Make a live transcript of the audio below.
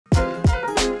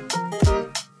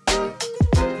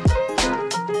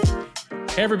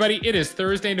Hey, everybody. It is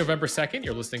Thursday, November 2nd.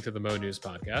 You're listening to the Mo News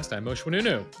Podcast. I'm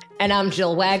Mocha. And I'm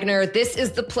Jill Wagner. This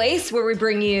is the place where we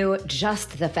bring you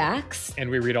just the facts. And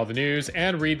we read all the news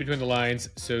and read between the lines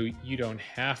so you don't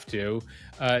have to.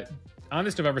 On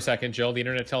this November 2nd, Jill, the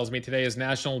internet tells me today is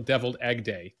National Deviled Egg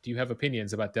Day. Do you have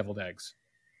opinions about deviled eggs?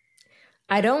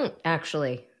 I don't,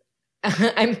 actually.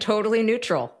 I'm totally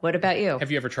neutral. What about you?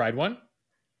 Have you ever tried one?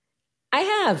 I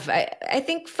have. I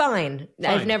think fine.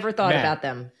 I've never thought about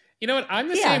them. You know what? I'm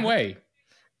the same way.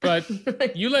 But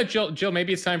you let Jill,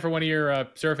 maybe it's time for one of your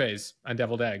surveys on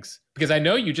deviled eggs. Because I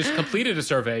know you just completed a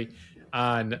survey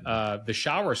on the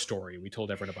shower story we told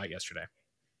everyone about yesterday.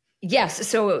 Yes.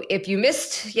 So if you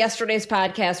missed yesterday's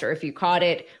podcast or if you caught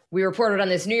it, we reported on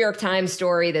this New York Times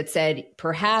story that said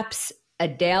perhaps a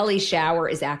daily shower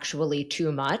is actually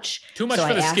too much. Too much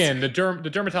for the skin. The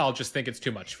dermatologists think it's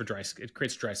too much for dry skin. It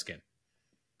creates dry skin.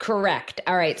 Correct.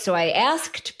 All right. So I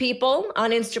asked people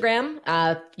on Instagram,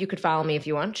 you could follow me if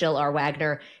you want, Jill R.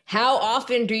 Wagner, how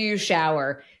often do you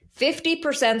shower?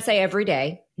 50% say every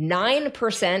day.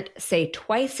 9% say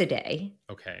twice a day.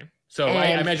 Okay. So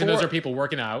I imagine those are people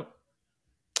working out.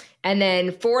 And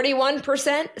then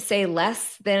 41% say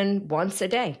less than once a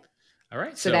day. All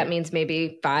right. So that means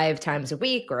maybe 5 times a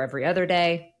week or every other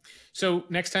day. So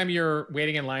next time you're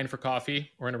waiting in line for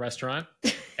coffee or in a restaurant,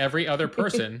 every other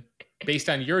person, based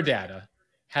on your data,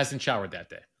 hasn't showered that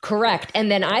day. Correct. And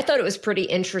then I thought it was pretty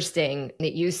interesting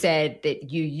that you said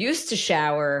that you used to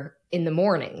shower in the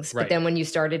mornings. Right. But then when you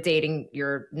started dating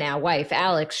your now wife,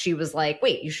 Alex, she was like,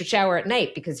 wait, you should shower at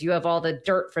night because you have all the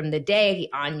dirt from the day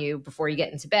on you before you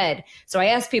get into bed. So I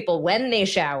asked people when they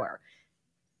shower.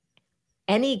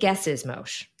 Any guesses,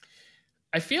 Mosh?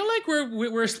 I feel like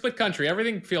we're a split country.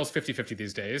 Everything feels 50-50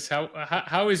 these days.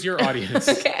 How is your audience?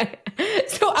 Okay.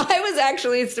 So I was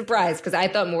actually surprised because I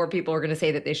thought more people were going to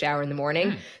say that they shower in the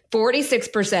morning.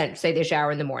 46% say they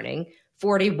shower in the morning.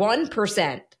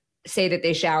 41% say that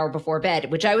they shower before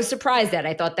bed, which I was surprised at.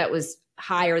 I thought that was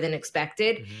higher than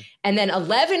expected. Mm-hmm. And then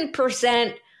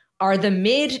 11% are the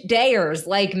middayers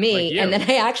like me. And then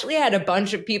I actually had a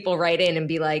bunch of people write in and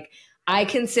be like, I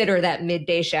consider that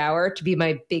midday shower to be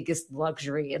my biggest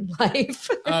luxury in life.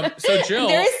 So Jill,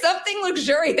 there is something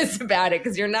luxurious about it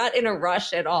because you're not in a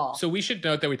rush at all. So we should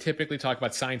note that we typically talk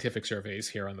about scientific surveys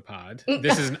here on the pod.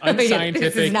 This is an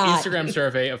unscientific Instagram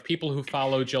survey of people who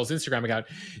follow Jill's Instagram account.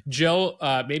 Jill,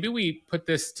 maybe we put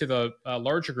this to the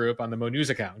larger group on the Mo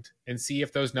News account and see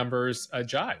if those numbers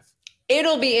jive.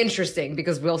 It'll be interesting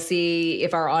because we'll see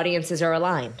if our audiences are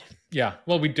aligned. Yeah.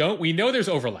 Well, we don't. We know there's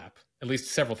overlap. At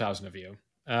least several thousand of you.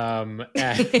 Though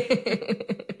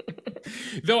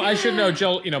I should know,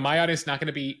 Jill, my audience is not going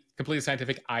to be completely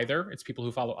scientific either. It's people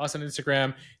who follow us on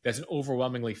Instagram. That's an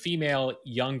overwhelmingly female,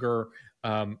 younger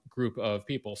group of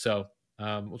people. So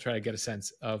we'll try to get a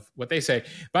sense of what they say.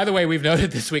 By the way, we've noted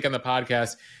this week on the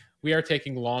podcast, we are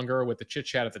taking longer with the chit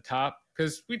chat at the top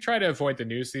because we try to avoid the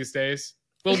news these days.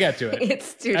 We'll get to it.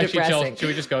 It's too depressing. Jill, should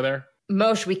we just go there?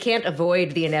 Mosh, we can't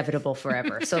avoid the inevitable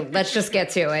forever. So let's just get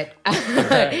to it.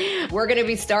 Okay. We're going to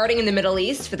be starting in the Middle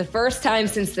East. For the first time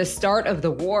since the start of the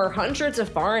war, hundreds of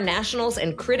foreign nationals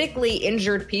and critically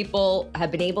injured people have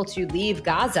been able to leave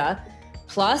Gaza.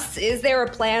 Plus, is there a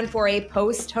plan for a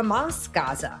post-Hamas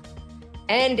Gaza?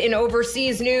 And in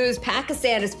overseas news,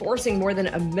 Pakistan is forcing more than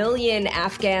 1 million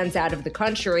Afghans out of the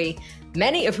country,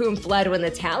 many of whom fled when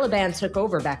the Taliban took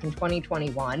over back in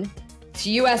 2021. To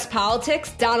U.S.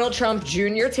 politics, Donald Trump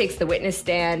Jr. takes the witness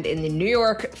stand in the New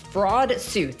York fraud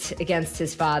suit against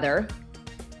his father.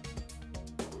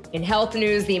 In health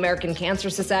news, the American Cancer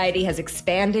Society has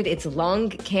expanded its lung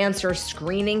cancer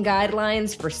screening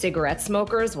guidelines for cigarette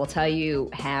smokers. We'll tell you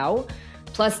how.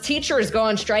 Plus, teachers go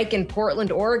on strike in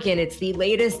Portland, Oregon. It's the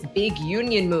latest big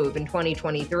union move in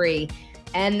 2023.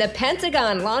 And the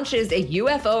Pentagon launches a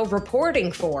UFO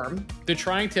reporting form. They're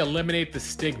trying to eliminate the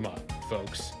stigma,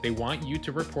 folks. They want you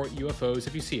to report UFOs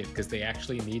if you see it because they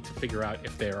actually need to figure out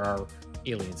if there are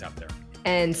aliens out there.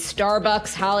 And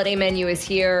Starbucks holiday menu is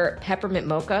here. Peppermint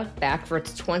Mocha back for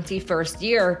its 21st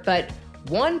year. But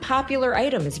one popular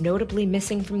item is notably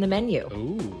missing from the menu.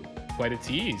 Ooh, quite a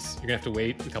tease. You're going to have to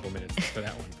wait a couple minutes for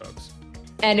that one, folks.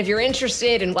 And if you're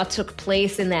interested in what took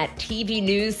place in that TV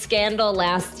news scandal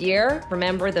last year,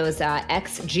 remember those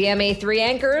ex-GMA3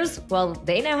 anchors? Well,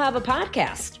 they now have a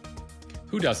podcast.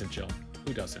 Who doesn't, Jill?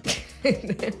 Who doesn't?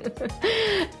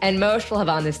 And Mosh will have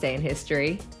on this day in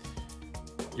history.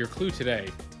 Your clue today.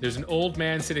 There's an old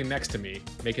man sitting next to me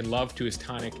making love to his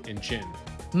tonic and gin.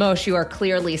 Mosh, you are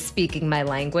clearly speaking my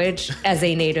language as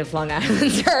a native Long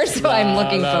Islander, so I'm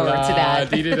looking forward to that.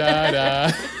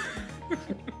 Dee-da-da-da.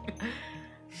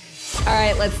 All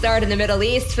right, let's start in the Middle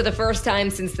East. For the first time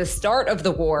since the start of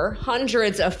the war,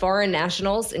 hundreds of foreign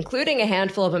nationals, including a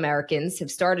handful of Americans,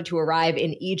 have started to arrive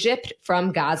in Egypt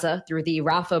from Gaza through the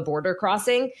Rafah border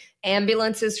crossing.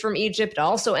 Ambulances from Egypt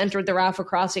also entered the Rafah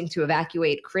crossing to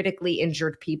evacuate critically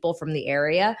injured people from the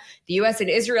area. The U.S. and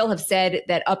Israel have said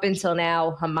that up until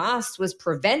now, Hamas was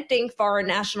preventing foreign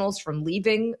nationals from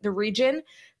leaving the region.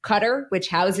 Qatar, which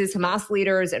houses Hamas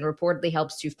leaders and reportedly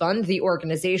helps to fund the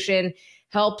organization,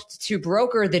 helped to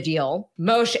broker the deal.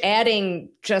 Mocha, adding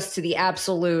just to the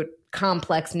absolute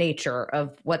complex nature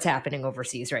of what's happening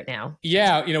overseas right now.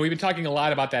 Yeah, we've been talking a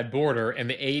lot about that border and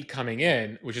the aid coming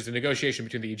in, which is a negotiation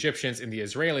between the Egyptians and the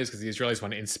Israelis, because the Israelis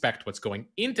want to inspect what's going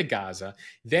into Gaza.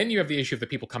 Then you have the issue of the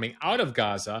people coming out of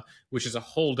Gaza, which is a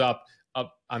holdup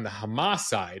up on the Hamas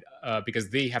side,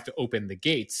 because they have to open the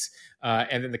gates.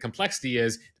 And then the complexity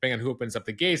is, depending on who opens up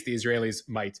the gates, the Israelis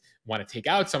might want to take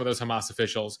out some of those Hamas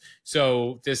officials.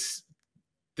 So this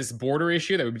border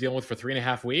issue that we've been dealing with for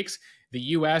 3.5 weeks, the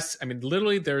U.S.,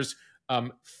 literally there's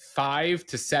 5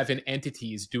 to 7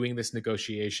 entities doing this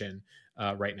negotiation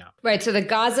right now. Right. So the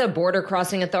Gaza Border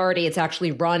Crossing Authority, it's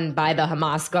actually run by the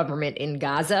Hamas government in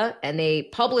Gaza. And they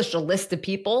published a list of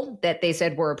people that they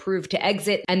said were approved to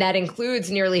exit. And that includes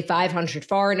nearly 500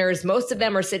 foreigners. Most of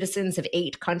them are citizens of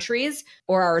 8 countries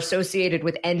or are associated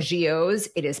with NGOs.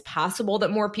 It is possible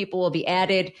that more people will be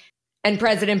added. And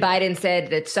President Biden said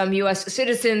that some U.S.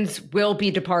 citizens will be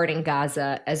departing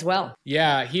Gaza as well.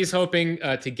 Yeah, he's hoping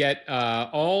to get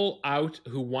all out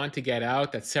who want to get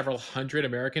out. That's several hundred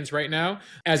Americans right now.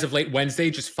 As of late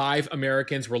Wednesday, just 5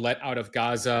 Americans were let out of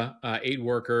Gaza, 8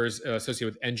 workers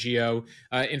associated with NGO.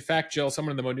 In fact, Jill,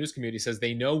 someone in the Mo News community says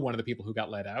they know one of the people who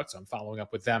got let out. So I'm following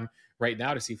up with them right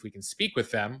now to see if we can speak with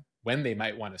them when they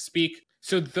might want to speak.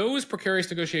 So those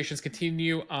precarious negotiations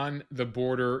continue on the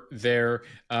border there.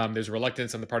 There's a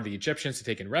reluctance on the part of the Egyptians to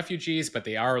take in refugees, but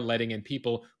they are letting in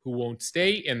people who won't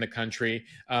stay in the country,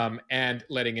 and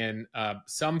letting in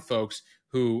some folks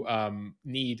who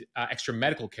need extra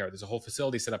medical care. There's a whole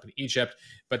facility set up in Egypt,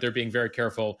 but they're being very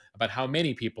careful about how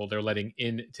many people they're letting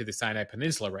into the Sinai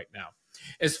Peninsula right now.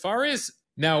 As far as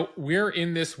now, we're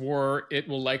in this war. It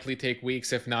will likely take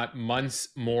weeks, if not months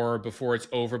more before it's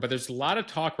over. But there's a lot of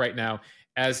talk right now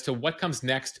as to what comes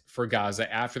next for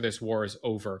Gaza after this war is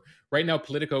over. Right now,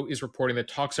 Politico is reporting that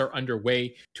talks are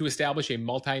underway to establish a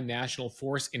multinational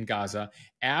force in Gaza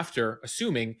after,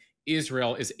 assuming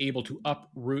Israel is able to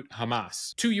uproot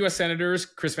Hamas. 2 U.S. Senators,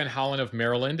 Chris Van Hollen of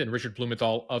Maryland and Richard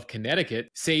Blumenthal of Connecticut,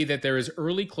 say that there is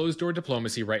early closed-door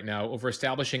diplomacy right now over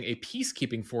establishing a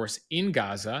peacekeeping force in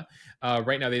Gaza.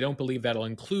 Right now, they don't believe that'll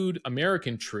include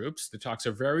American troops. The talks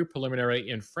are very preliminary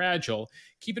and fragile.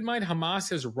 Keep in mind, Hamas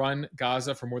has run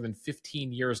Gaza for more than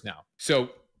 15 years now. So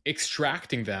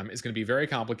extracting them is going to be very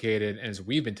complicated, and as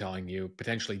we've been telling you,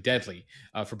 potentially deadly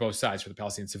for both sides, for the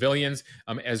Palestinian civilians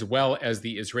as well as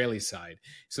the Israeli side.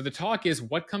 So the talk is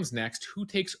what comes next, who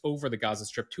takes over the Gaza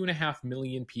Strip, 2.5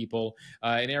 million people,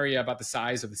 an area about the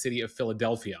size of the city of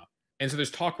Philadelphia. And so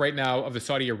there's talk right now of the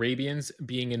Saudi Arabians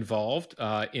being involved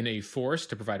in a force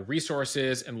to provide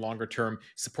resources and longer-term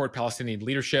support Palestinian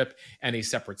leadership and a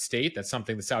separate state. That's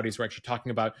something the Saudis were actually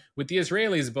talking about with the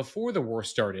Israelis before the war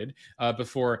started,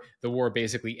 before the war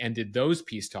basically ended those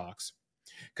peace talks.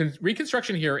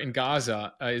 Reconstruction here in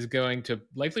Gaza is going to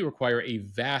likely require a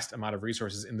vast amount of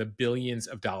resources in the billions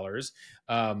of dollars,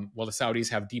 while the Saudis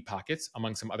have deep pockets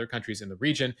among some other countries in the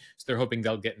region. So they're hoping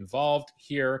they'll get involved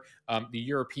here. The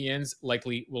Europeans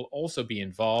likely will also be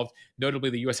involved.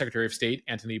 Notably, the U.S. Secretary of State,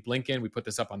 Antony Blinken, we put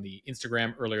this up on the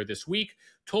Instagram earlier this week,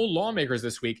 told lawmakers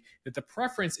this week that the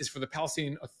preference is for the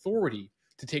Palestinian Authority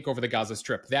to take over the Gaza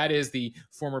Strip. That is the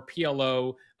former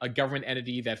PLO, a government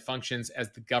entity that functions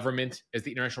as the government, as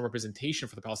the international representation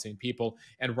for the Palestinian people,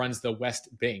 and runs the West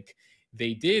Bank.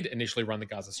 They did initially run the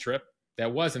Gaza Strip.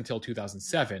 That was until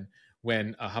 2007,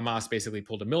 when Hamas basically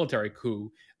pulled a military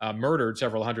coup, murdered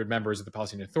several hundred members of the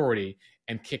Palestinian Authority,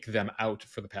 and kicked them out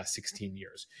for the past 16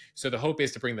 years. So the hope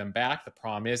is to bring them back. The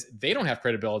problem is they don't have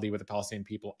credibility with the Palestinian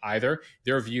people either.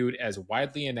 They're viewed as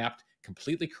widely inept,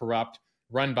 completely corrupt,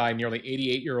 run by nearly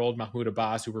 88-year-old Mahmoud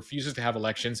Abbas, who refuses to have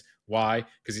elections. Why?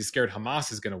 Because he's scared Hamas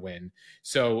is going to win.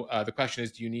 So the question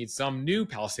is, do you need some new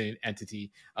Palestinian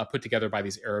entity put together by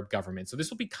these Arab governments? So this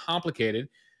will be complicated.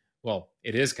 Well,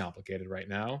 it is complicated right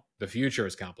now. The future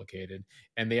is complicated.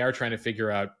 And they are trying to figure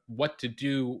out what to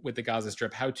do with the Gaza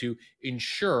Strip, how to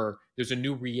ensure there's a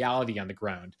new reality on the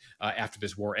ground after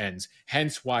this war ends.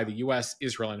 Hence why the U.S.,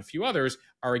 Israel, and a few others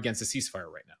are against a ceasefire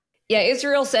right now. Yeah,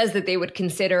 Israel says that they would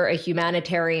consider a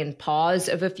humanitarian pause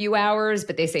of a few hours,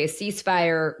 but they say a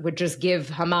ceasefire would just give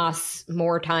Hamas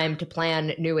more time to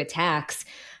plan new attacks.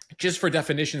 just for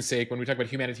definition's sake, when we talk about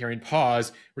humanitarian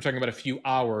pause, we're talking about a few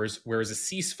hours, whereas a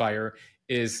ceasefire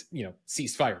is,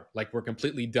 ceasefire. Like we're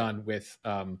completely done with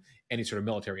any sort of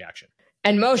military action.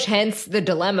 And Mosh, hence the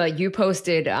dilemma. You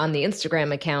posted on the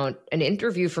Instagram account an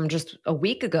interview from just a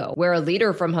week ago where a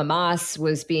leader from Hamas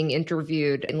was being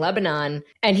interviewed in Lebanon.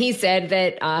 And he said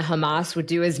that Hamas would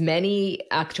do as many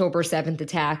October 7th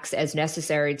attacks as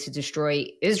necessary to destroy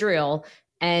Israel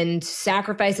and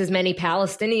sacrifice as many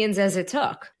Palestinians as it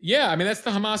took. Yeah, I mean, that's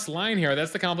the Hamas line here. That's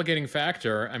the complicating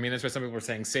factor. I mean, that's why some people are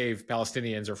saying save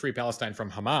Palestinians or free Palestine from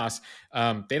Hamas.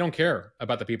 They don't care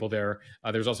about the people there.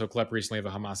 There's also a clip recently of a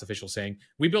Hamas official saying,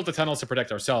 we built the tunnels to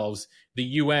protect ourselves. The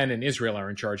UN and Israel are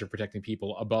in charge of protecting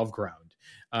people above ground.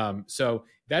 So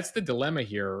that's the dilemma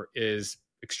here, is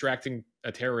extracting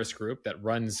a terrorist group that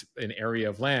runs an area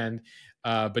of land,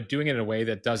 but doing it in a way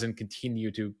that doesn't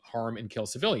continue to harm and kill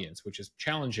civilians, which is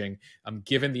challenging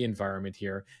given the environment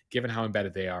here, given how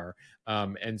embedded they are.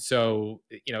 And so,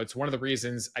 it's one of the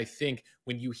reasons I think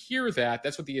when you hear that,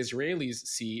 that's what the Israelis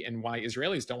see and why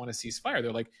Israelis don't want to cease fire.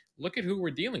 They're like, look at who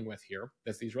we're dealing with here.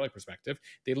 That's the Israeli perspective.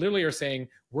 They literally are saying,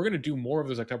 we're going to do more of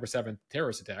those October 7th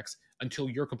terrorist attacks until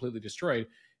you're completely destroyed.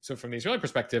 So from the Israeli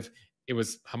perspective, it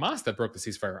was Hamas that broke the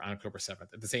ceasefire on October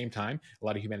 7th. At the same time, a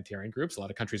lot of humanitarian groups, a lot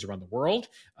of countries around the world,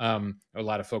 a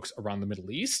lot of folks around the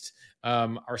Middle East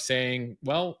are saying,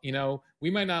 well, we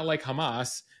might not like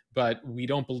Hamas, but we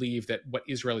don't believe that what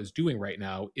Israel is doing right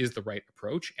now is the right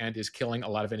approach and is killing a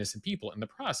lot of innocent people in the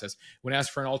process. When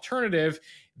asked for an alternative,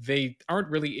 they aren't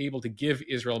really able to give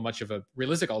Israel much of a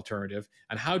realistic alternative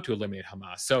on how to eliminate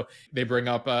Hamas. So they bring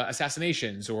up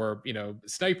assassinations or,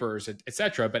 snipers, et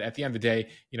cetera. But at the end of the day,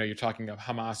 you're talking of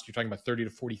Hamas, you're talking about 30 to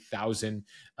 40,000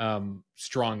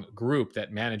 strong group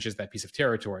that manages that piece of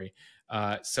territory.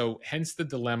 So hence the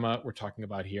dilemma we're talking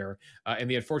about here, and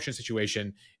the unfortunate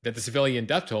situation that the civilian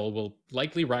death toll will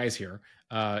likely rise here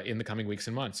in the coming weeks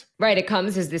and months. Right. It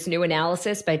comes as this new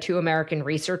analysis by two American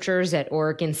researchers at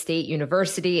Oregon State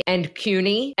University and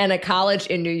CUNY, and a college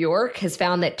in New York has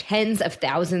found that tens of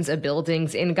thousands of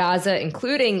buildings in Gaza,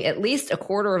 including at least a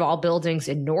quarter of all buildings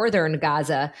in northern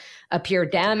Gaza, appear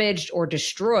damaged or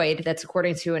destroyed. That's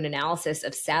according to an analysis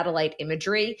of satellite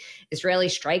imagery. Israeli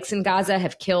strikes in Gaza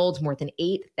have killed more than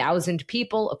 8,000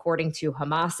 people, according to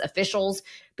Hamas officials.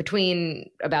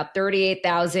 Between about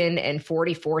 38,000 and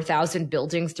 44,000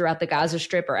 buildings throughout the Gaza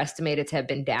Strip are estimated to have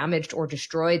been damaged or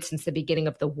destroyed since the beginning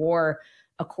of the war,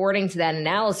 according to that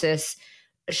analysis,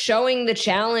 showing the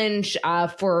challenge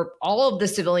for all of the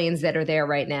civilians that are there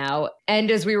right now. And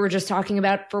as we were just talking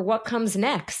about, for what comes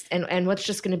next and what's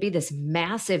just going to be this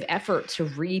massive effort to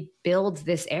rebuild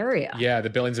this area. Yeah,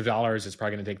 the billions of dollars it's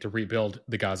probably going to take to rebuild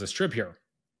the Gaza Strip here.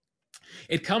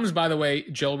 It comes, by the way,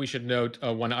 Jill, we should note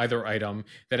one other item,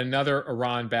 that another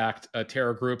Iran-backed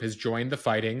terror group has joined the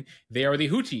fighting. They are the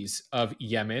Houthis of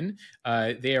Yemen.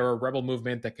 They are a rebel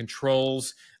movement that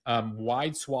controls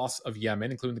wide swaths of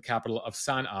Yemen, including the capital of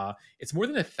Sana'a. It's more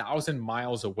than 1,000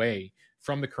 miles away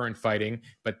from the current fighting,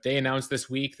 but they announced this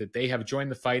week that they have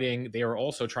joined the fighting. They are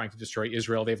also trying to destroy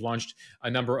Israel. They've launched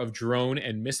a number of drone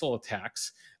and missile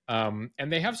attacks. And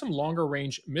they have some longer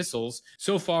range missiles.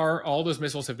 So far, all those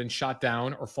missiles have been shot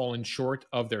down or fallen short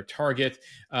of their target.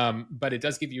 But it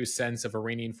does give you a sense of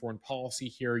Iranian foreign policy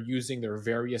here, using their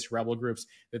various rebel groups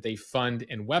that they fund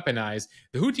and weaponize.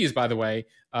 The Houthis, by the way,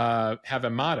 have a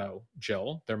motto,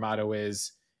 Jill. Their motto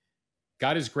is,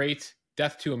 God is great,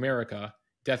 death to America,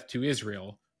 death to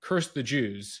Israel, curse the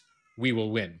Jews, we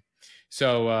will win.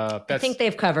 So I think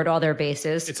they've covered all their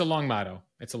bases. It's a long motto.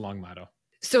 It's a long motto.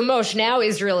 So, Mosh, now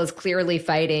Israel is clearly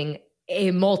fighting a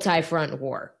multi-front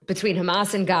war between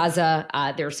Hamas and Gaza.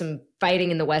 There's some fighting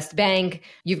in the West Bank.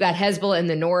 You've got Hezbollah in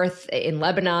the north, in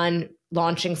Lebanon,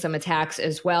 launching some attacks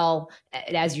as well.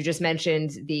 As you just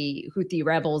mentioned, the Houthi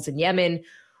rebels in Yemen.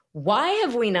 Why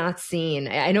have we not seen,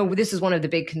 I know this is one of the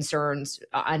big concerns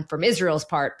from Israel's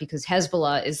part, because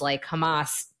Hezbollah is like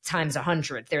Hamas times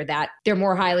 100. They're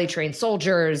more highly trained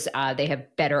soldiers. They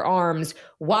have better arms.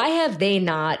 Why have they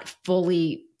not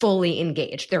fully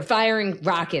engaged? They're firing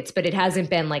rockets, but it hasn't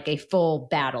been like a full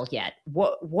battle yet.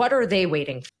 What are they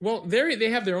waiting for? Well, they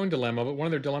have their own dilemma, but one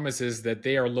of their dilemmas is that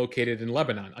they are located in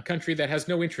Lebanon, a country that has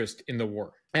no interest in the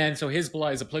war. And so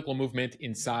Hezbollah is a political movement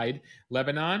inside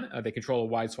Lebanon. They control a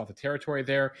wide swath of territory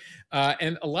there.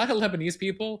 And a lot of Lebanese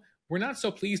people were not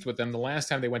so pleased with them the last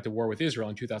time they went to war with Israel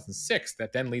in 2006.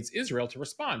 That then leads Israel to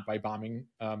respond by bombing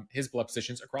Hezbollah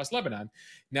positions across Lebanon.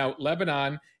 Now,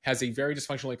 Lebanon has a very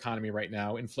dysfunctional economy right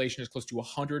now. Inflation is close to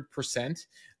 100%.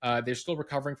 They're still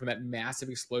recovering from that massive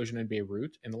explosion in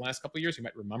Beirut in the last couple of years. You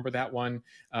might remember that one.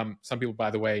 Some people,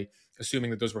 by the way,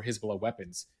 assuming that those were Hezbollah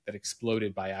weapons that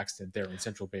exploded by accident there in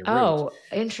central Beirut. Oh,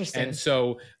 interesting. And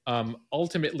so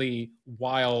ultimately,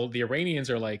 while the Iranians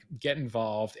are like, get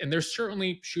involved, and they're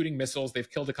certainly shooting missiles, they've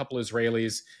killed a couple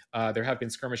Israelis, there have been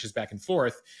skirmishes back and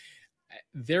forth,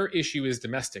 their issue is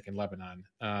domestic in Lebanon.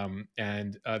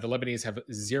 And the Lebanese have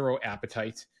zero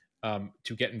appetite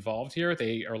to get involved here.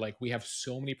 They are like, we have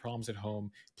so many problems at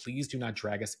home. Please do not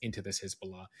drag us into this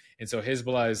Hezbollah. And so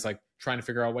Hezbollah is like trying to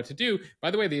figure out what to do. By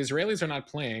the way, the Israelis are not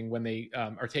playing when they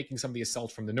are taking some of the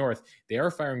assault from the north. They are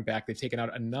firing back. They've taken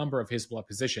out a number of Hezbollah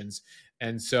positions.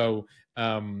 And so,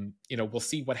 we'll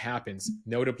see what happens.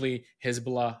 Notably,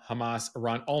 Hezbollah, Hamas,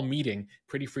 Iran, all meeting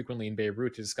pretty frequently in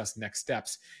Beirut to discuss next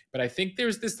steps. But I think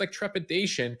there's this like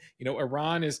trepidation.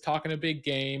 Iran is talking a big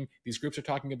game. These groups are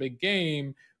talking a big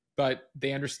game. But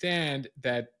they understand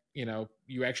that,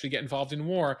 you actually get involved in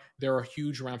war, there are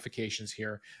huge ramifications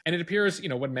here. And it appears,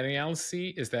 what many analysts see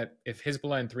is that if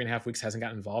Hezbollah in 3.5 weeks hasn't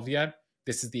gotten involved yet,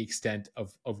 this is the extent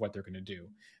of what they're going to do.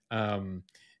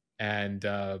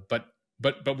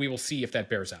 But we will see if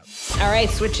that bears out. All right,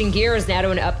 switching gears now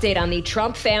to an update on the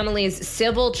Trump family's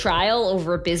civil trial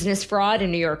over business fraud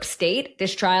in New York State.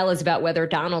 This trial is about whether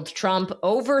Donald Trump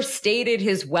overstated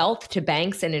his wealth to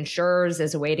banks and insurers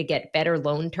as a way to get better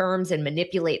loan terms and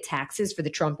manipulate taxes for the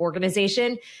Trump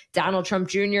Organization. Donald Trump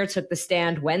Jr. took the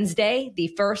stand Wednesday, the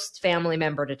first family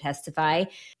member to testify.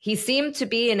 He seemed to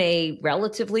be in a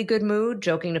relatively good mood,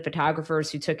 joking to photographers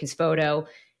who took his photo,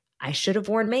 "I should have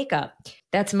worn makeup."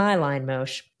 That's my line,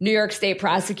 Mosh. New York State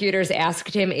prosecutors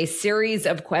asked him a series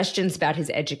of questions about his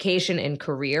education and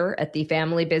career at the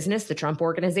family business, the Trump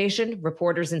Organization.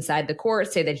 Reporters inside the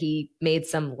court say that he made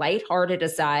some lighthearted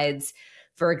asides.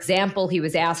 For example, he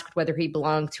was asked whether he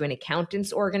belonged to an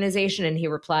accountants organization, and he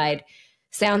replied,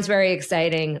 "Sounds very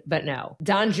exciting, but no."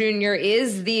 Don Jr.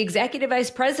 is the executive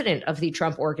vice president of the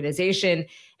Trump Organization,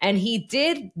 and he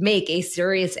did make a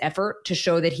serious effort to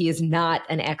show that he is not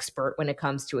an expert when it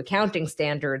comes to accounting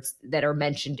standards that are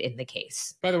mentioned in the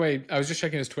case. By the way, I was just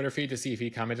checking his Twitter feed to see if he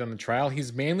commented on the trial.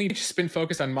 He's mainly just been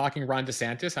focused on mocking Ron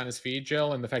DeSantis on his feed,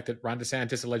 Jill, and the fact that Ron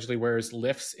DeSantis allegedly wears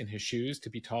lifts in his shoes to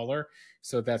be taller.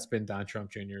 So that's been Don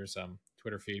Trump Jr.'s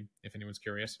Twitter feed, if anyone's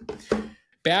curious.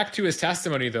 Back to his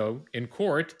testimony, though, in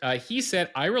court, he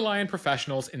said, "I rely on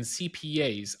professionals and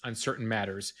CPAs on certain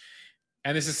matters."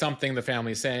 And this is something the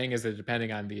family is saying, is that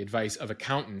depending on the advice of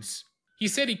accountants. He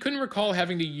said he couldn't recall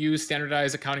having to use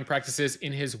standardized accounting practices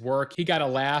in his work. He got a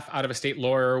laugh out of a state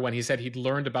lawyer when he said he'd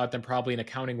learned about them probably in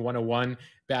Accounting 101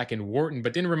 back in Wharton,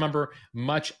 but didn't remember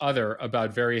much other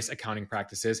about various accounting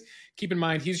practices. Keep in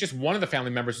mind, he's just one of the family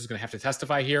members who's going to have to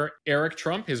testify here. Eric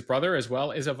Trump, his brother, as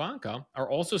well as Ivanka, are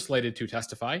also slated to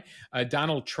testify.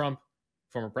 Donald Trump,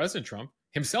 former President Trump,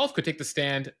 himself could take the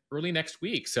stand early next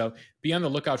week. So be on the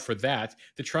lookout for that.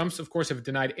 The Trumps, of course, have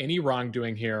denied any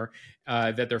wrongdoing here,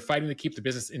 that they're fighting to keep the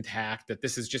business intact, that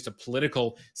this is just a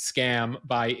political scam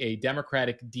by a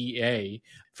Democratic DA.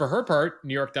 For her part,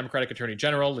 New York Democratic Attorney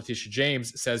General Letitia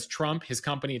James says Trump, his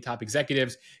company, and top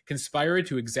executives conspired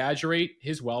to exaggerate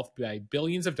his wealth by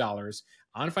billions of dollars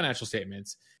on financial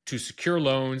statements to secure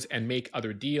loans and make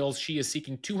other deals. She is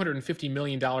seeking $250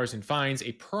 million in fines,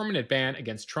 a permanent ban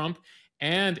against Trump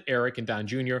and Eric and Don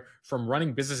Jr. from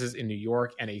running businesses in New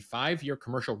York, and a 5-year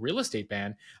commercial real estate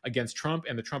ban against Trump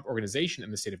and the Trump Organization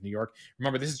in the state of New York.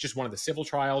 Remember, this is just one of the civil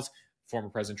trials. Former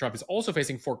President Trump is also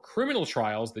facing 4 criminal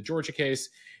trials: the Georgia case,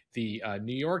 the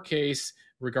New York case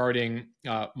regarding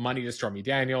money to Stormy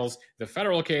Daniels, the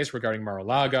federal case regarding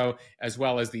Mar-a-Lago, as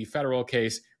well as the federal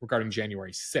case regarding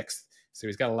January 6th. So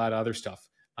he's got a lot of other stuff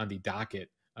on the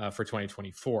docket for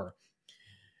 2024.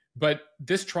 But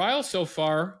this trial so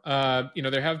far,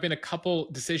 there have been a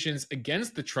couple decisions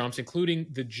against the Trumps, including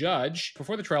the judge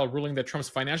before the trial ruling that Trump's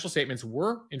financial statements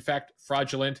were, in fact,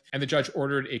 fraudulent. And the judge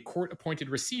ordered a court-appointed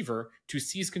receiver to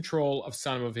seize control of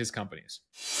some of his companies.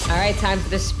 All right, time for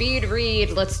the speed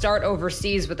read. Let's start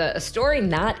overseas with a story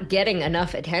not getting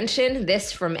enough attention.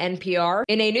 This from NPR.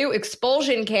 In a new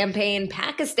expulsion campaign,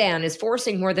 Pakistan is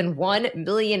forcing more than 1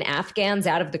 million Afghans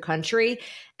out of the country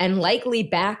and likely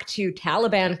back to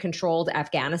Taliban-controlled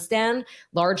Afghanistan.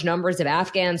 Large numbers of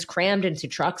Afghans crammed into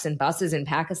trucks and buses in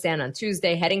Pakistan on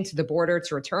Tuesday, heading to the border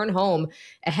to return home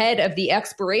ahead of the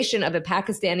expiration of a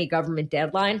Pakistani government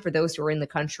deadline for those who are in the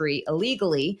country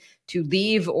illegally to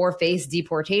leave or face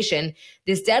deportation.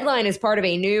 This deadline is part of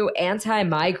a new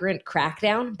anti-migrant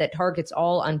crackdown that targets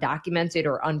all undocumented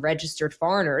or unregistered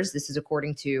foreigners. This is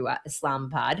according to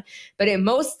Islamabad. But it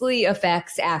mostly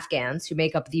affects Afghans, who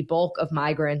make up the bulk of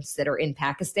migrants that are in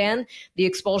Pakistan. The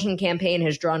expulsion campaign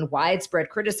has drawn widespread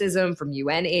criticism from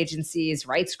UN agencies,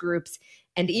 rights groups,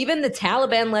 and even the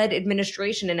Taliban-led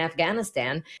administration in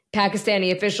Afghanistan.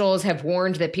 Pakistani officials have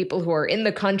warned that people who are in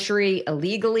the country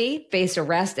illegally face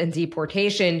arrest and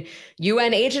deportation.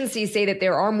 UN agencies say that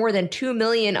there are more than 2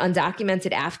 million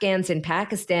undocumented Afghans in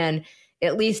Pakistan,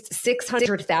 at least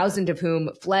 600,000 of whom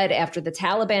fled after the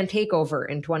Taliban takeover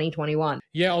in 2021.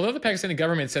 Yeah, although the Pakistani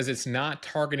government says it's not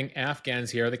targeting Afghans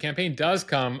here, the campaign does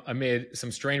come amid some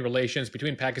strained relations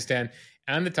between Pakistan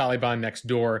and the Taliban next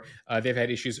door. They've had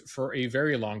issues for a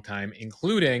very long time,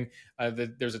 including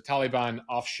there's a Taliban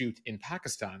offshoot in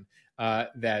Pakistan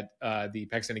that the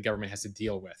Pakistani government has to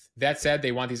deal with. That said,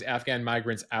 they want these Afghan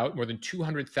migrants out. More than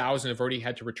 200,000 have already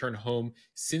had to return home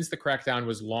since the crackdown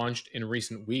was launched in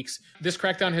recent weeks. This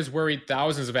crackdown has worried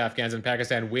thousands of Afghans in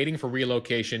Pakistan waiting for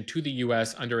relocation to the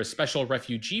U.S. under a special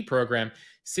refugee program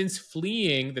since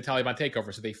fleeing the Taliban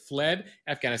takeover. So they fled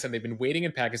Afghanistan. They've been waiting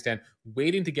in Pakistan,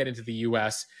 waiting to get into the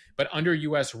U.S. But under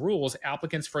U.S. rules,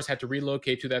 applicants first had to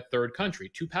relocate to that third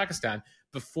country, to Pakistan,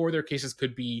 before their cases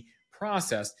could be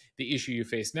processed. The issue you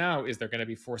face now is they're going to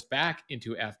be forced back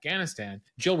into Afghanistan.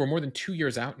 Jill, we're more than 2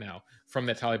 years out now from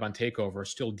the Taliban takeover,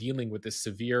 still dealing with this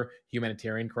severe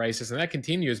humanitarian crisis. And that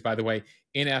continues, by the way,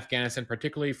 in Afghanistan,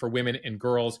 particularly for women and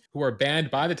girls who are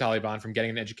banned by the Taliban from getting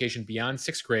an education beyond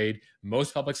sixth grade,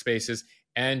 most public spaces,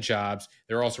 and jobs.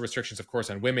 There are also restrictions, of course,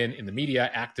 on women in the media,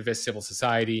 activists, civil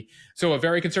society. So a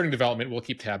very concerning development we'll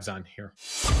keep tabs on here.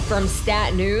 From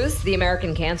Stat News, the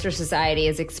American Cancer Society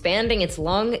is expanding its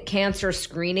lung cancer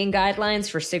screening guidelines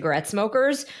for cigarette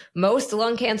smokers. Most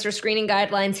lung cancer screening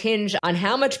guidelines hinge on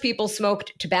how much people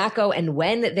smoked tobacco and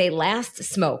when they last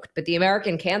smoked. But the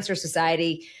American Cancer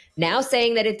Society now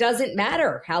saying that it doesn't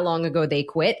matter how long ago they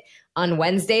quit. On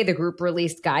Wednesday, the group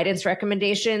released guidance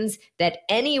recommendations that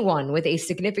anyone with a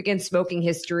significant smoking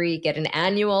history get an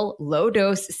annual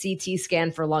low-dose CT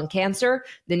scan for lung cancer.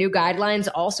 The new guidelines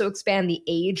also expand the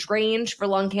age range for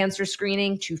lung cancer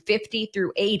screening to 50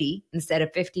 through 80 instead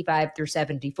of 55 through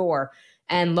 74,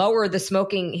 and lower the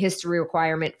smoking history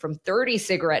requirement from 30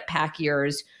 cigarette pack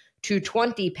years to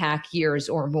 20 pack years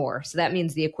or more. So that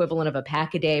means the equivalent of a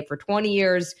pack a day for 20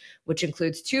 years, which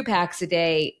includes 2 packs a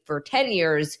day for 10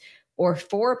 years, or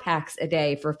 4 packs a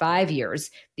day for 5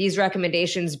 years. These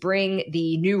recommendations bring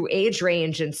the new age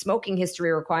range and smoking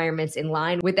history requirements in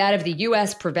line with that of the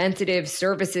U.S. Preventative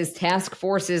Services Task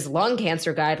Force's lung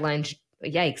cancer guidelines.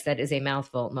 Yikes, that is a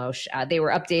mouthful, Mocha. They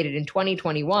were updated in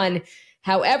 2021.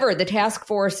 However, the task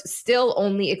force still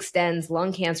only extends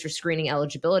lung cancer screening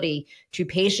eligibility to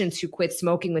patients who quit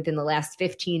smoking within the last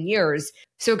 15 years.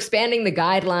 So expanding the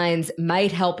guidelines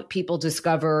might help people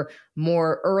discover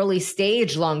more early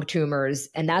stage lung tumors,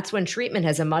 and that's when treatment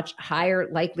has a much higher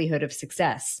likelihood of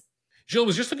success. Jill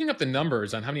was just looking up the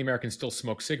numbers on how many Americans still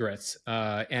smoke cigarettes.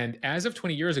 And as of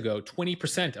 20 years ago,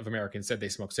 20% of Americans said they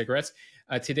smoke cigarettes.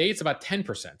 Today, it's about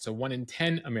 10%. So 1 in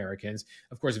 10 Americans.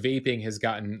 Of course, vaping has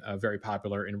gotten very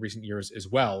popular in recent years as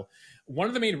well. One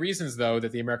of the main reasons, though,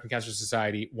 that the American Cancer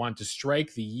Society wanted to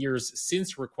strike the years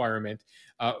since requirement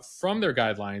from their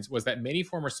guidelines was that many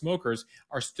former smokers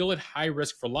are still at high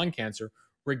risk for lung cancer,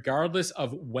 regardless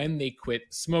of when they quit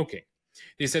smoking.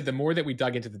 They said the more that we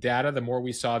dug into the data, the more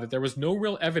we saw that there was no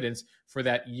real evidence for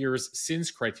that years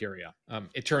since criteria.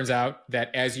 It turns out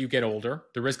that as you get older,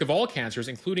 the risk of all cancers,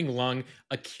 including lung,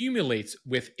 accumulates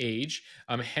with age,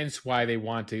 hence why they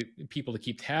want people to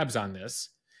keep tabs on this.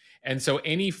 And so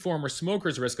any former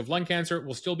smoker's risk of lung cancer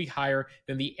will still be higher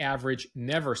than the average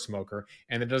never smoker,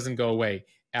 and it doesn't go away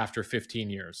after 15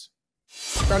 years.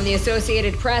 From the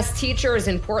Associated Press, teachers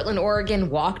in Portland, Oregon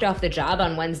walked off the job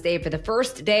on Wednesday for the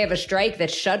first day of a strike that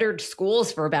shuttered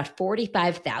schools for about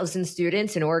 45,000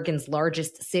 students in Oregon's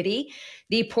largest city.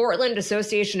 The Portland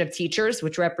Association of Teachers,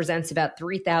 which represents about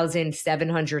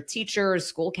 3,700 teachers,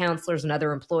 school counselors, and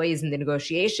other employees in the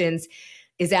negotiations,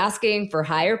 is asking for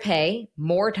higher pay,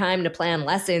 more time to plan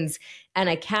lessons, and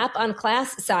a cap on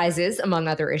class sizes, among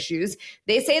other issues.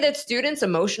 They say that students'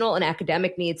 emotional and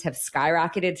academic needs have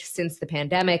skyrocketed since the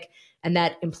pandemic, and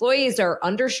that employees are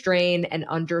under strain and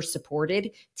under supported.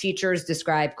 Teachers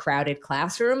describe crowded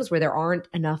classrooms where there aren't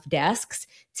enough desks,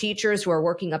 teachers who are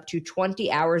working up to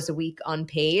 20 hours a week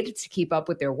unpaid to keep up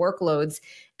with their workloads,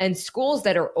 and schools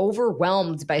that are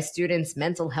overwhelmed by students'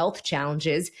 mental health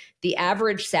challenges. The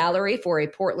average salary for a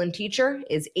Portland teacher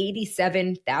is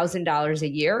 $87,000 a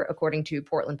year, according to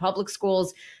Portland Public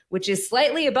Schools, which is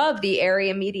slightly above the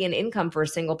area median income for a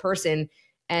single person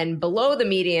and below the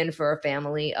median for a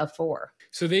family of 4.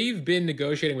 So they've been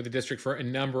negotiating with the district for a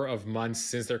number of months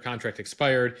since their contract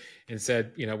expired and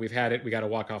said, we've had it, we got to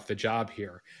walk off the job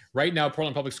here. Right now,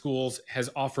 Portland Public Schools has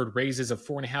offered raises of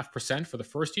 4.5% for the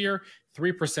first year,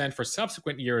 3% for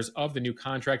subsequent years of the new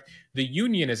contract. The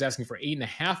union is asking for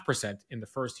 8.5% in the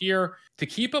first year to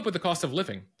keep up with the cost of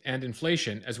living and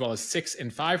inflation, as well as 6%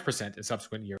 and 5% in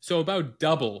subsequent years. So about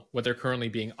double what they're currently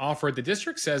being offered. The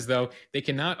district says, though, they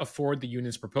cannot afford the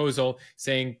union's proposal,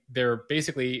 saying they're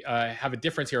basically have a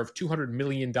difference here of $200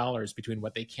 million between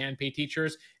what they can pay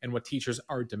teachers and what teachers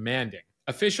are demanding.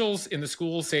 Officials in the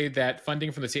schools say that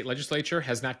funding from the state legislature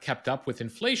has not kept up with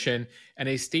inflation, and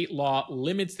a state law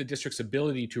limits the district's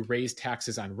ability to raise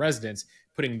taxes on residents,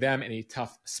 putting them in a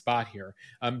tough spot here.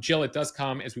 Jill, it does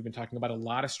come, as we've been talking about, a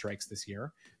lot of strikes this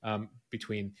year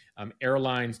between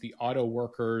airlines, the auto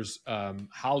workers,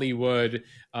 Hollywood.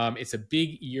 It's a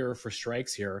big year for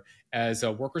strikes here as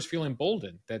workers feel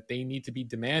emboldened that they need to be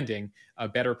demanding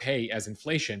better pay as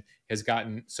inflation has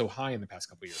gotten so high in the past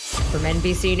couple of years. From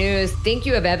NBC News, think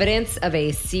you have evidence of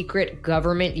a secret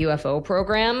government UFO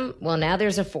program? Well, now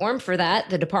there's a form for that.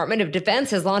 The Department of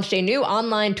Defense has launched a new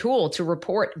online tool to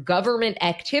report government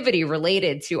activity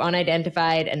related to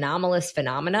unidentified anomalous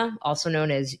phenomena, also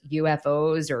known as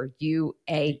UFOs or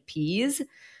UAPs.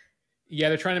 Yeah,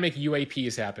 they're trying to make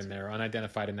UAPs happen there,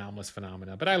 unidentified anomalous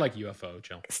phenomena. But I like UFO,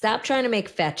 Jill. Stop trying to make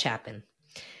fetch happen.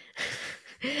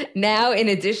 Now, in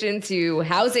addition to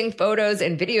housing photos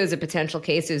and videos of potential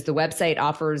cases, the website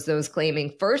offers those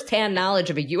claiming firsthand knowledge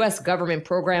of a U.S. government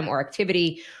program or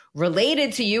activity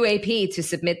related to UAP to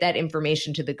submit that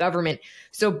information to the government.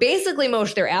 So basically,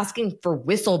 Mocha, they're asking for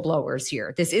whistleblowers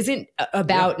here. This isn't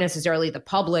about necessarily the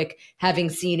public having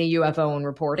seen a UFO and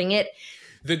reporting it.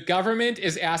 The government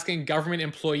is asking government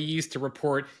employees to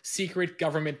report secret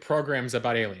government programs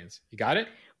about aliens. You got it?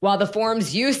 While the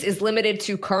form's use is limited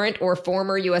to current or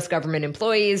former U.S. government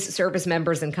employees, service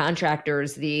members, and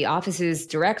contractors, the office's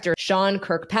director, Sean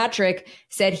Kirkpatrick,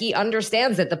 said he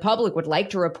understands that the public would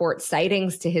like to report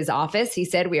sightings to his office. He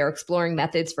said, "We are exploring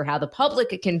methods for how the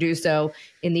public can do so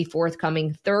in the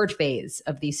forthcoming third phase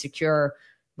of the secure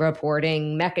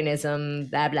reporting mechanism,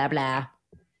 blah, blah, blah."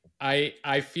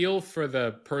 I feel for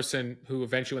the person who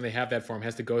eventually, when they have that form,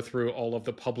 has to go through all of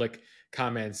the public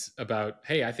comments about,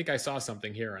 hey, I think I saw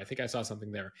something here. I think I saw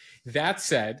something there. That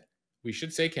said, we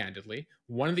should say candidly,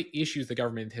 one of the issues the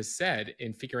government has said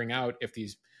in figuring out if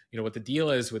these, what the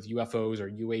deal is with UFOs or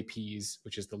UAPs,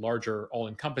 which is the larger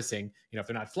all-encompassing, if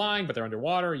they're not flying, but they're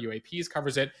underwater, UAPs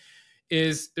covers it,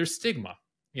 is there's stigma.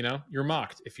 You're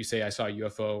mocked if you say I saw a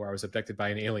UFO or I was abducted by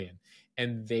an alien.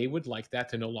 And they would like that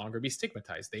to no longer be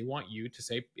stigmatized. They want you to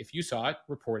say, if you saw it,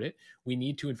 report it. We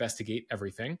need to investigate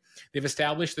everything. They've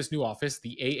established this new office,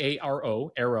 the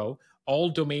AARO, All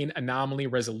Domain Anomaly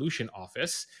Resolution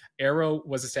Office. AARO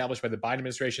was established by the Biden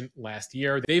administration last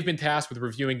year. They've been tasked with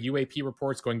reviewing UAP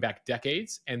reports going back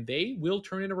decades, and they will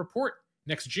turn in a report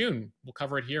next June. We'll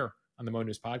cover it here on the Mo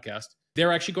News podcast.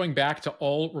 They're actually going back to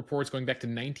all reports going back to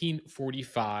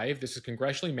 1945. This is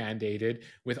congressionally mandated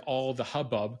with all the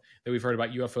hubbub that we've heard about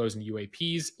UFOs and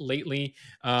UAPs lately.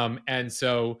 And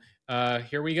so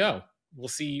here we go. We'll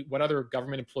see what other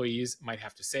government employees might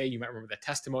have to say. You might remember that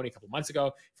testimony a couple months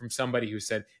ago from somebody who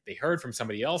said they heard from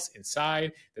somebody else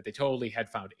inside that they totally had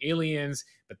found aliens,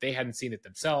 but they hadn't seen it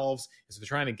themselves. And so they're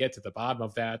trying to get to the bottom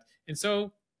of that. And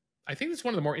so I think it's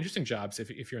one of the more interesting jobs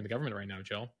if you're in the government right now,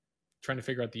 Jill. Trying to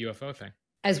figure out the UFO thing.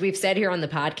 As we've said here on the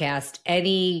podcast,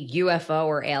 any UFO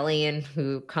or alien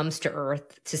who comes to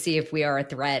Earth to see if we are a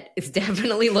threat is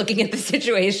definitely looking at the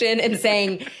situation and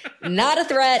saying, not a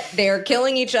threat. They're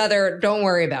killing each other. Don't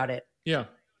worry about it. Yeah.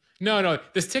 No.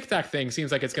 This TikTok thing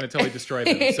seems like it's going to totally destroy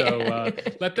them. So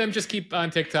let them just keep on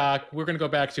TikTok. We're going to go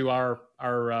back to our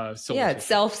it's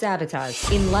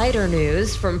self-sabotage. In lighter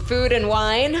news from Food and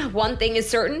Wine, one thing is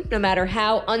certain: no matter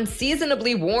how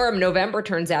unseasonably warm November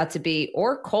turns out to be,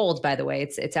 or cold, by the way,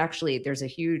 it's actually, there's a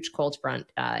huge cold front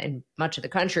in much of the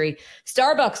country,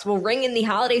 Starbucks will ring in the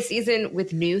holiday season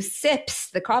with new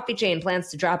sips. The coffee chain plans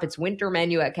to drop its winter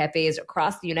menu at cafes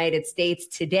across the United States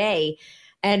today.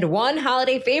 And one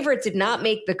holiday favorite did not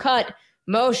make the cut.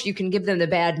 Mosh, you can give them the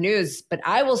bad news, but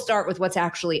I will start with what's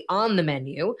actually on the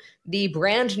menu. The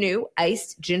brand new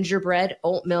iced gingerbread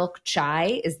oat milk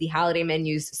chai is the holiday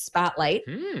menu's spotlight.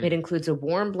 It includes a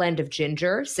warm blend of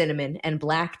ginger, cinnamon, and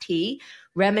black tea,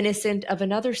 reminiscent of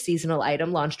another seasonal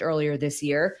item launched earlier this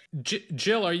year.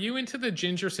 Jill, are you into the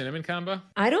ginger cinnamon combo?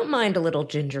 I don't mind a little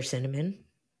ginger cinnamon.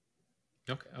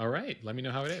 Okay. All right. Let me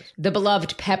know how it is. The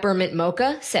beloved Peppermint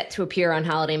Mocha, set to appear on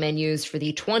holiday menus for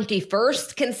the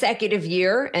 21st consecutive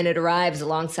year, and it arrives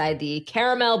alongside the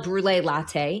caramel brulee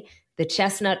latte, the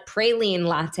chestnut praline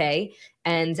latte,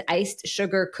 and iced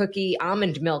sugar cookie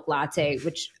almond milk latte,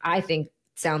 which I think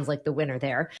sounds like the winner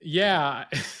there. Yeah,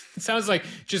 it sounds like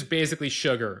just basically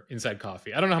sugar inside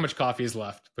coffee. I don't know how much coffee is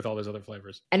left with all those other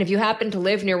flavors. And if you happen to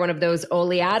live near one of those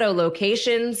Oleato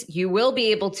locations, you will be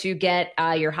able to get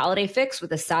your holiday fix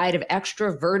with a side of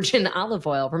extra virgin olive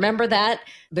oil. Remember that?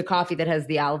 The coffee that has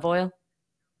the olive oil?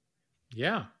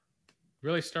 Yeah.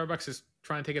 Really, Starbucks is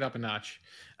trying to take it up a notch.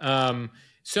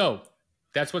 So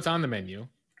that's what's on the menu.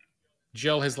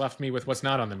 Jill has left me with what's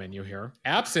not on the menu here.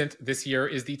 Absent this year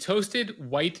is the toasted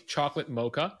white chocolate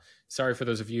mocha. Sorry for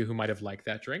those of you who might have liked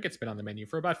that drink. It's been on the menu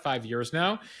for about 5 years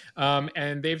now,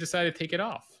 and they've decided to take it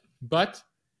off. But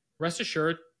rest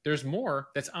assured, there's more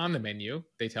that's on the menu,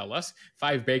 they tell us.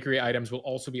 5 bakery items will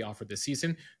also be offered this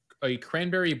season. A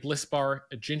cranberry bliss bar,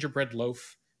 a gingerbread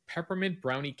loaf, peppermint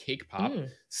brownie cake pop,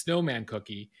 snowman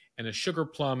cookie, and a sugar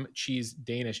plum cheese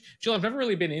Danish. Jill, I've never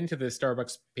really been into the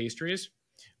Starbucks pastries,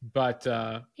 but,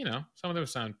 some of them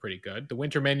sound pretty good. The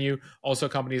winter menu also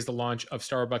accompanies the launch of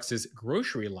Starbucks'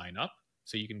 grocery lineup,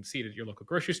 so you can see it at your local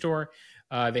grocery store.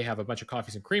 They have a bunch of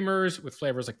coffees and creamers with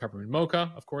flavors like peppermint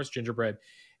mocha, of course, gingerbread,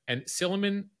 and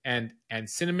cinnamon and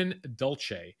cinnamon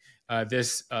dolce.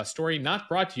 This story not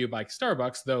brought to you by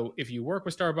Starbucks, though if you work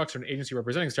with Starbucks or an agency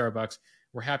representing Starbucks,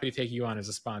 we're happy to take you on as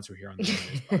a sponsor here on the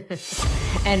News.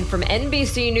 And from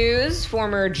NBC News,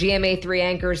 former GMA3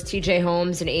 anchors TJ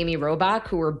Holmes and Amy Robach,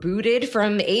 who were booted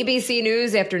from ABC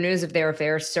News after news of their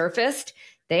affair surfaced,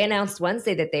 they announced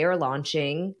Wednesday that they are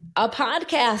launching a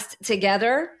podcast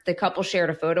together. The couple shared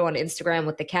a photo on Instagram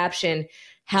with the caption,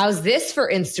 "How's this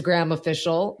for Instagram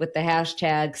official?" with the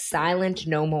hashtag Silent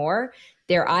No More.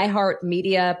 Their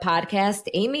iHeartMedia podcast,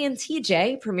 Amy and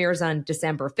TJ, premieres on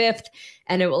December 5th,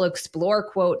 and it will explore,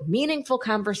 quote, meaningful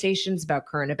conversations about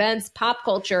current events, pop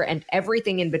culture, and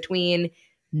everything in between.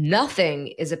 Nothing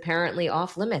is apparently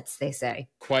off limits, they say.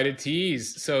 Quite a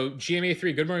tease. So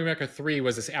GMA3, Good Morning America 3,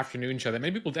 was this afternoon show that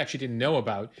many people actually didn't know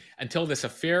about until this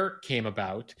affair came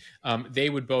about. They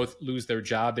would both lose their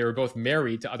job. They were both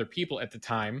married to other people at the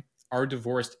time, are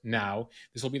divorced now.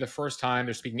 This will be the first time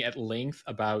they're speaking at length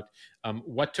about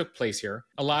what took place here.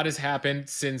 A lot has happened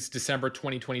since December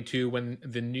 2022 when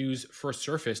the news first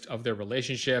surfaced of their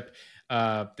relationship.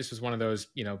 This was one of those,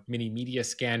 mini media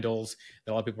scandals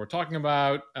that a lot of people were talking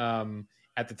about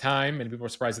at the time, and people were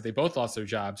surprised that they both lost their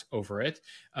jobs over it.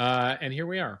 And here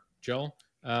we are, Jill.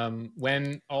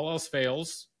 When all else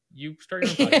fails, you start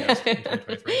your own podcast in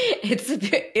 2023.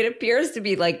 It appears to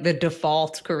be like the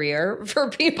default career for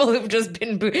people who've just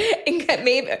been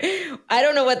maybe I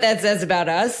don't know what that says about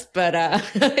us, but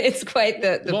it's quite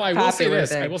the well, I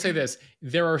thing. will say this.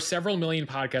 There are several million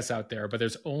podcasts out there, but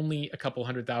there's only a couple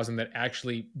 100,000 that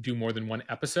actually do more than one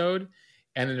episode.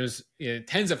 And then there's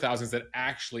tens of thousands that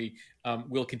actually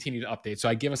will continue to update. So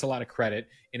I give us a lot of credit.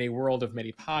 In a world of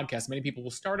many podcasts, many people will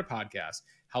start a podcast.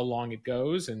 How long it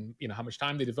goes and how much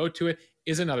time they devote to it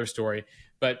is another story.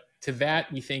 But to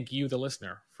that, we thank you, the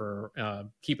listener, for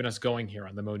keeping us going here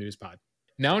on the Mo News Pod.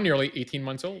 Now nearly 18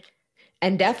 months old.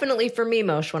 And definitely for me,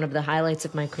 Mosh, one of the highlights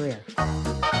of my career.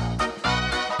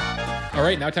 All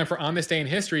right, now time for On This Day in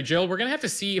History. Jill, we're going to have to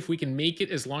see if we can make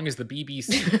it as long as the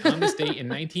BBC. On this day in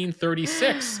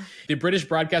 1936, the British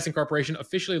Broadcasting Corporation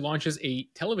officially launches a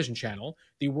television channel,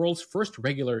 the world's first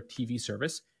regular TV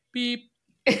service. Beep,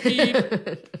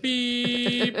 beep,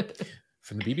 beep.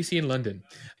 From the BBC in London.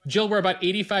 Jill, we're about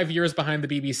 85 years behind the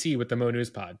BBC with the Mo News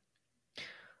Pod.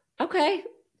 Okay.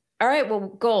 All right, well,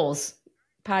 goals.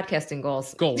 Podcasting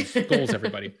goals. Goals,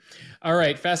 everybody. All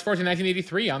right, fast forward to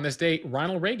 1983. On this day,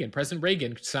 President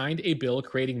Reagan, signed a bill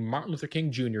creating Martin Luther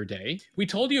King Jr. Day. We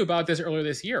told you about this earlier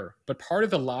this year, but part of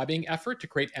the lobbying effort to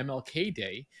create MLK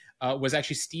Day was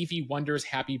actually Stevie Wonder's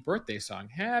Happy Birthday song.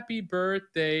 Happy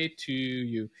birthday to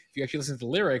you. If you actually listen to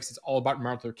the lyrics, it's all about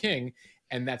Martin Luther King,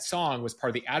 and that song was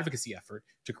part of the advocacy effort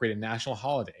to create a national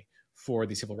holiday for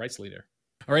the civil rights leader.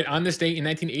 All right, on this day in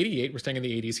 1988, we're staying in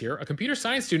the 80s here, a computer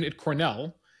science student at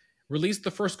Cornell released the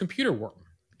first computer worm.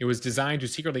 It was designed to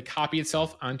secretly copy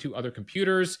itself onto other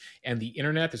computers and the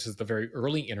internet. This is the very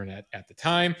early internet at the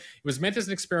time. It was meant as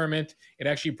an experiment. It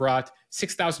actually brought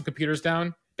 6,000 computers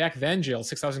down. Back then, Jill,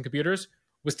 6,000 computers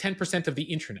was 10% of the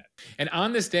internet. And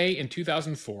on this day in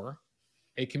 2004,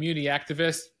 a community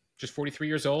activist, just 43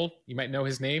 years old, you might know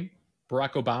his name,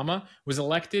 Barack Obama, was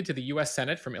elected to the U.S.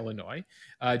 Senate from Illinois.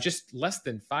 Just less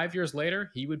than 5 years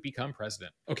later, he would become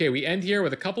president. Okay, we end here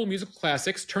with a couple musical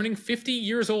classics turning 50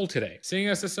 years old today. Sing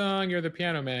us a song, you're the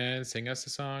piano man. Sing us a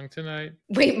song tonight.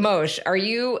 Wait, Mosh, are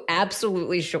you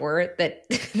absolutely sure that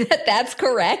that's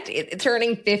correct?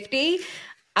 Turning 50?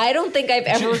 I don't think I've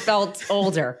ever felt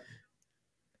older.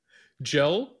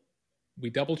 Jill, we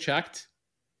double checked.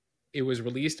 It was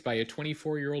released by a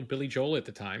 24-year-old Billy Joel at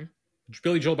the time.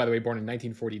 Billy Joel, by the way, born in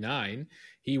 1949.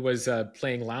 He was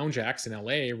playing lounge acts in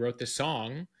LA, wrote this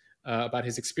song about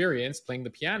his experience playing the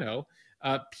piano.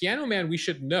 Piano Man, we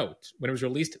should note, when it was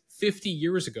released 50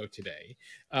 years ago today,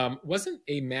 wasn't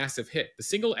a massive hit. The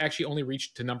single actually only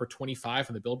reached to number 25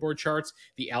 on the Billboard charts.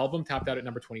 The album topped out at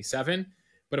number 27.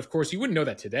 But of course, you wouldn't know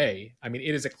that today. I mean,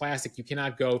 it is a classic. You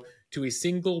cannot go to a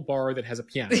single bar that has a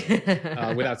piano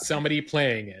without somebody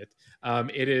playing it.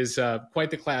 It is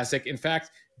quite the classic. In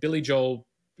fact, Billy Joel,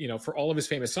 for all of his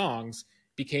famous songs,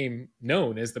 became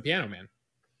known as the Piano Man.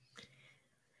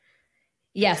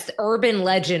 Yes, the urban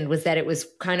legend was that it was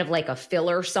kind of like a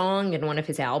filler song in one of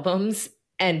his albums,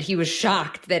 and he was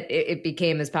shocked that it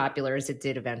became as popular as it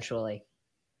did eventually.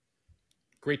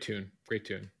 Great tune.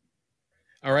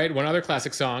 All right, one other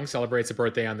classic song celebrates a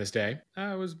birthday on this day.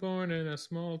 I was born in a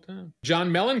small town. John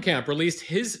Mellencamp released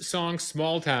his song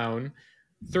Small Town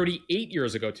 38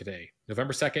 years ago today,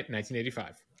 November 2nd,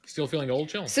 1985. Still feeling old,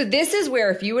 Jill? So this is where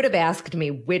if you would have asked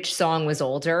me which song was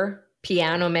older,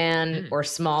 Piano Man or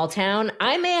Small Town,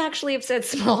 I may actually have said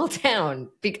Small Town.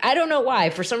 I don't know why.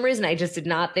 For some reason, I just did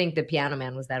not think that Piano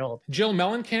Man was that old. Jill,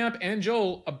 Mellencamp and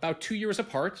Joel about 2 years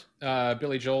apart.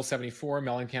 Billy Joel 74,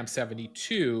 Mellencamp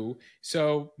 72.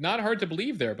 So not hard to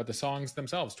believe there, but the songs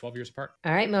themselves 12 years apart.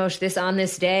 All right, Mosh, on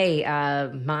this day,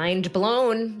 mind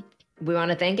blown. We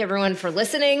want to thank everyone for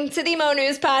listening to the Mo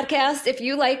News podcast. If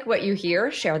you like what you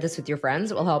hear, share this with your friends.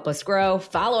 It will help us grow.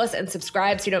 Follow us and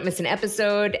subscribe so you don't miss an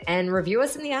episode, and review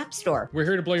us in the App Store. We're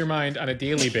here to blow your mind on a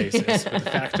daily basis with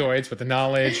the factoids, with the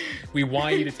knowledge. We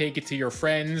want you to take it to your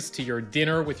friends, to your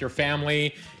dinner with your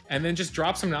family, and then just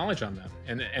drop some knowledge on them.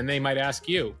 And they might ask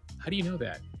you, how do you know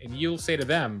that? And you'll say to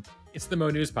them, it's the Mo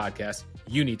News podcast.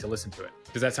 You need to listen to it.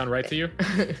 Does that sound right to you?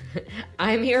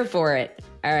 I'm here for it.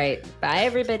 All right. Bye,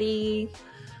 everybody.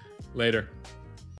 Later.